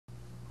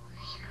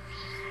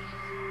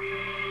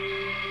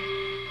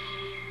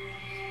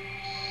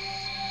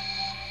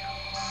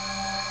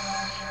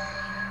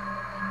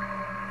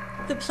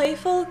The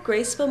playful,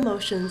 graceful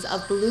motions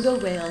of beluga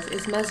whales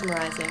is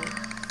mesmerizing.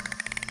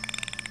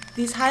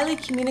 These highly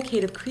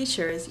communicative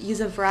creatures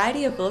use a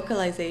variety of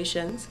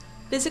vocalizations,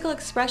 physical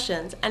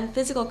expressions, and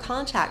physical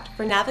contact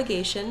for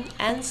navigation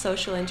and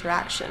social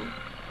interaction.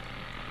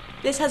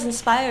 This has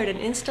inspired an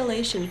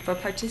installation for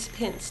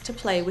participants to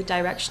play with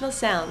directional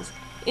sounds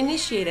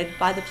initiated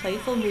by the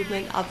playful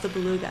movement of the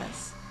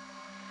belugas.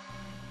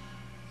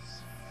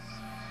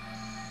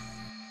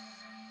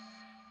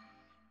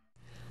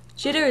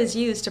 Jitter is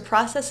used to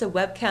process a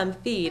webcam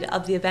feed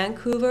of the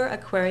Vancouver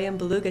Aquarium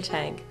beluga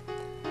tank.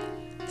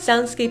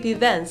 Soundscape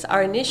events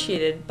are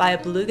initiated by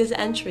a beluga's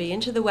entry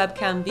into the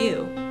webcam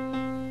view.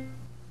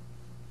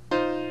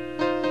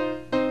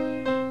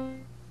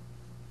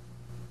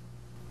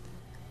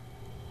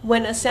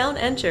 When a sound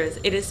enters,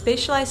 it is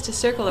spatialized to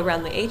circle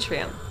around the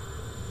atrium.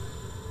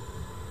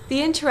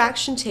 The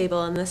interaction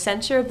table in the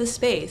center of the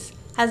space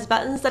has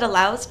buttons that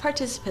allow its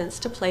participants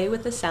to play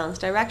with the sound's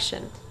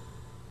direction.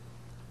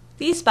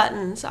 These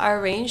buttons are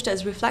arranged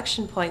as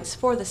reflection points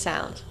for the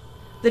sound.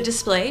 The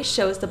display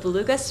shows the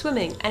beluga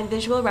swimming and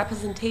visual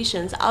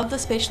representations of the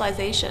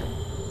spatialization.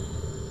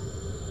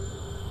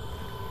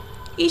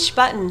 Each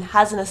button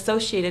has an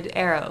associated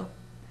arrow.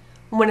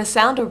 When a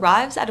sound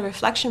arrives at a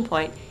reflection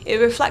point, it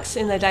reflects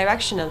in the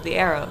direction of the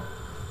arrow.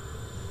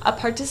 A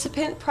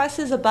participant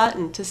presses a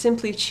button to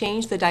simply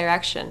change the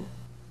direction.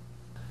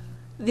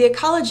 The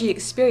Echology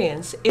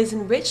experience is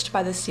enriched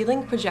by the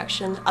ceiling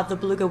projection of the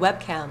beluga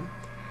webcam.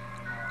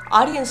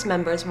 Audience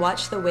members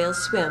watch the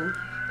whales swim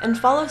and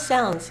follow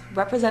sounds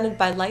represented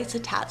by lights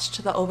attached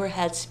to the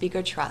overhead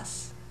speaker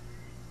truss.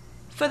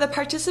 For the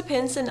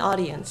participants and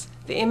audience,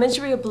 the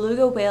imagery of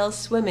beluga whales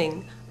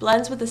swimming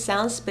blends with the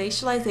sound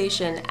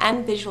spatialization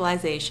and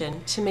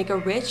visualization to make a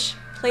rich,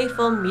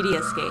 playful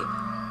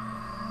mediascape.